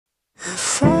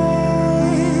If I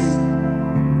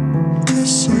could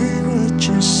see what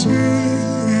you see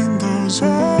in those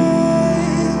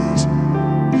eyes,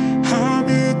 I'll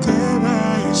be there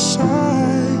by your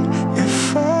side.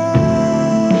 If I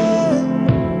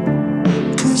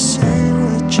could see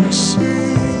what you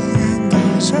see in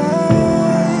those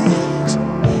eyes,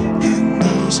 in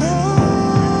those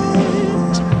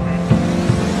eyes.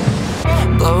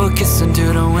 Blow a kiss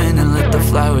into the wind and let the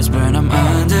flowers burn. I'm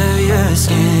under your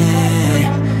skin.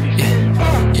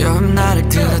 You're hypnotic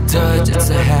to the touch, it's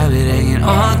a habit hanging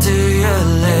onto your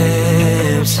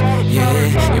lips.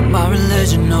 Yeah, you're my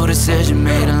religion, no decision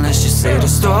made unless you say the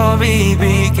story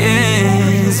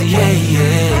begins. Yeah,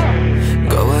 yeah,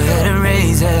 go ahead and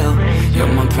raise hell.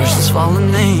 You're my precious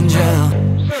fallen angel.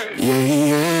 Yeah,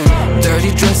 yeah.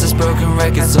 Dirty dresses, broken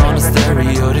records on the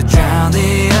stereo to drown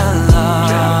the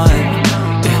alarm.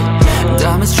 Yeah.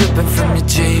 Diamonds dripping from your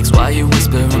cheeks while you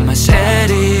whisper in my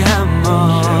shady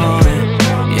amor.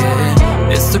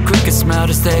 It's the quickest smell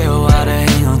to stay a while to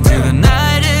hang on to the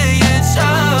night of your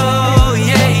show.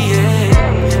 Yeah,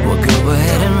 yeah. Well, go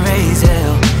ahead and raise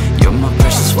hell. You're my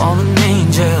precious fallen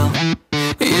angel.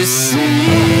 You see,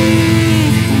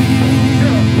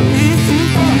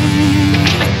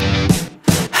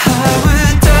 I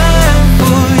would die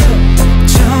for you,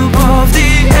 jump off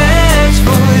the edge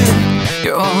for you.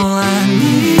 You're all I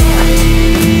need.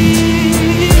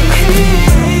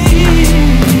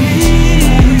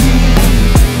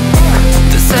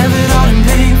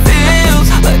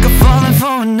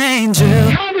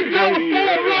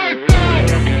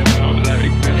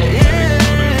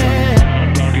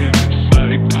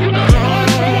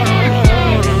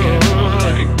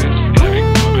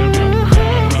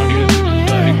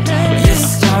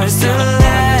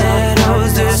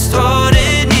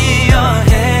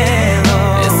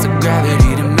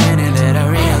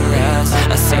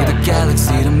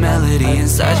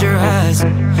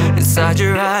 Inside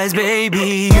your eyes,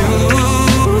 baby, you